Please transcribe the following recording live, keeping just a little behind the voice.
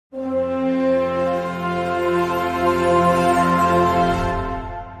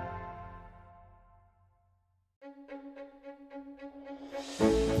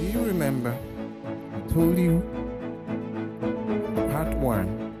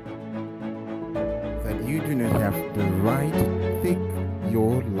you do not have the right to take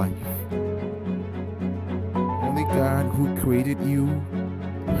your life. Only God who created you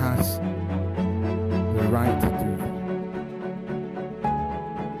has the right to do that.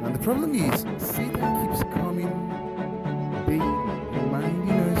 And the problem is, Satan keeps coming, reminding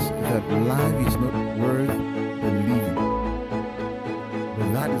us that life is not worth the living. But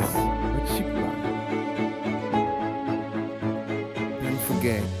that is a cheap lie. Don't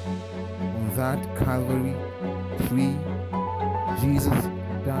forget, on that Calvary tree, Jesus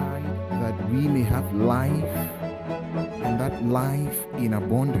died that we may have life, and that life in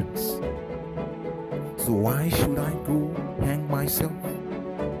abundance. So why should I go hang myself?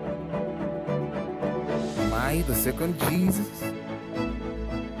 Am I the second Jesus?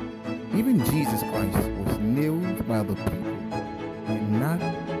 Even Jesus Christ was nailed by the people and not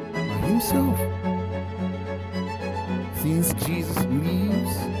by himself. Since Jesus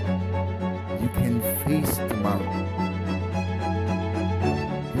lives, you can face tomorrow.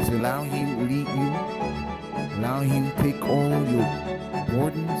 Just allow him lead you. Allow him take all your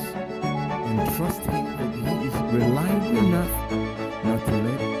burdens and trust him that he is reliable enough not to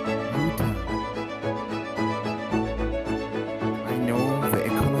let you down. I know the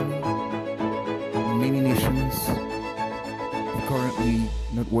economy in many nations is currently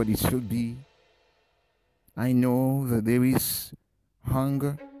not what it should be. I know that there is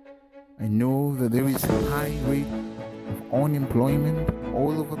hunger. I know that there is a high rate of unemployment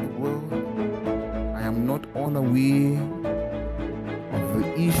all over the world. I am not unaware of the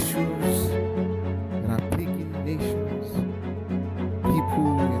issues that are plaguing nations,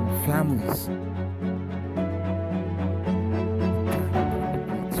 people, and families.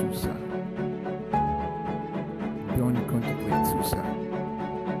 Don't contemplate suicide.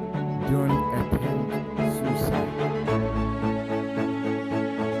 Don't attempt suicide.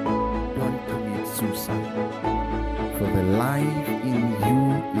 Don't commit suicide. For the life in you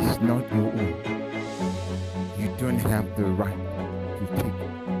is not your own. You don't have the right to take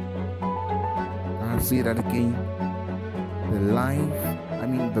it. I'll say that again. The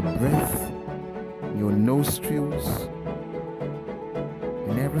the breath, your nostrils,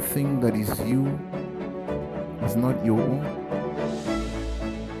 and everything that is you is not your own.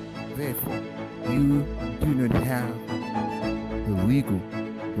 Therefore, you do not have the legal,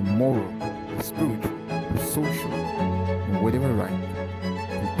 the moral, the spiritual, the social, and whatever right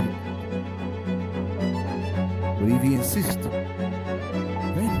to take it. But if you insist,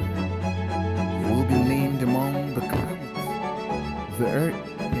 then you will be named among the clouds. The earth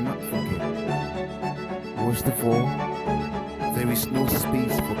cannot forget. Worst of all, there is no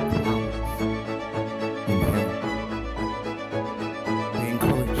space for clouds in heaven. Be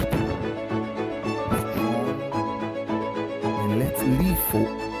encouraged, be strong, and let's live for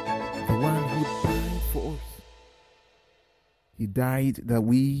the one who died for us. He died that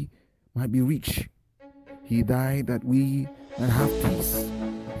we might be rich. He died that we might have peace.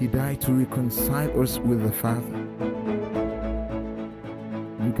 He died to reconcile us with the Father.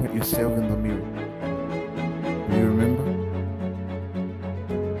 Look at yourself in the mirror. Do you remember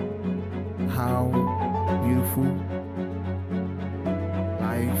how beautiful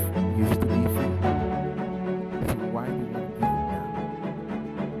life used to be for you? So why do you live now?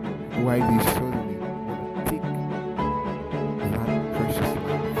 Why do you suddenly want to take that precious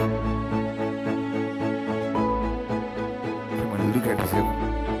life? Come on, look at yourself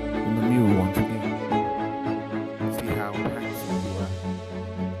in the mirror once again. See how handsome you are.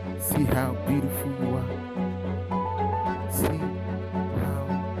 See how beautiful you are. See how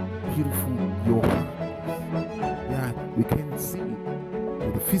beautiful your heart is. Yeah, we can't see it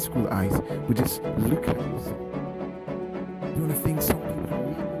with the physical eyes, but just look at yourself. Don't you think some people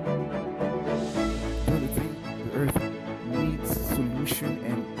need? Don't you think the earth needs solution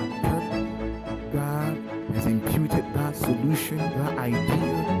and purpose? God has imputed that solution, that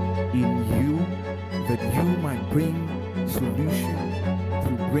idea in you, that you might bring solution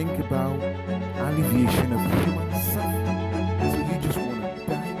to bring about alleviation of human suffering. So you just want to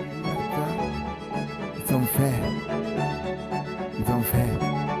die like that? It's unfair. It's unfair.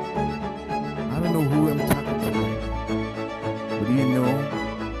 I don't know who I'm talking to right now, but you know,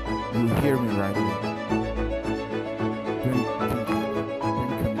 you hear me right away. Don't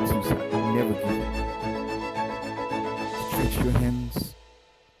commit suicide. Never give up. Stretch your hands.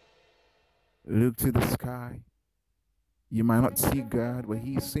 Look to the sky. You might not see God, but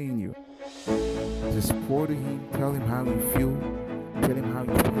He's seeing you. Just pour to Him, tell Him how you feel, tell Him how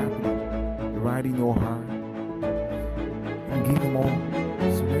you're happy, right in your heart, and give Him all,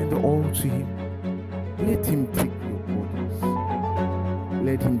 surrender all to Him. Let Him take your burdens.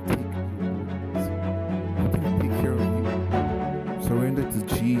 Let Him take your burdens.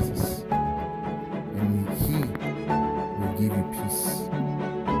 to Jesus, and He will give you peace.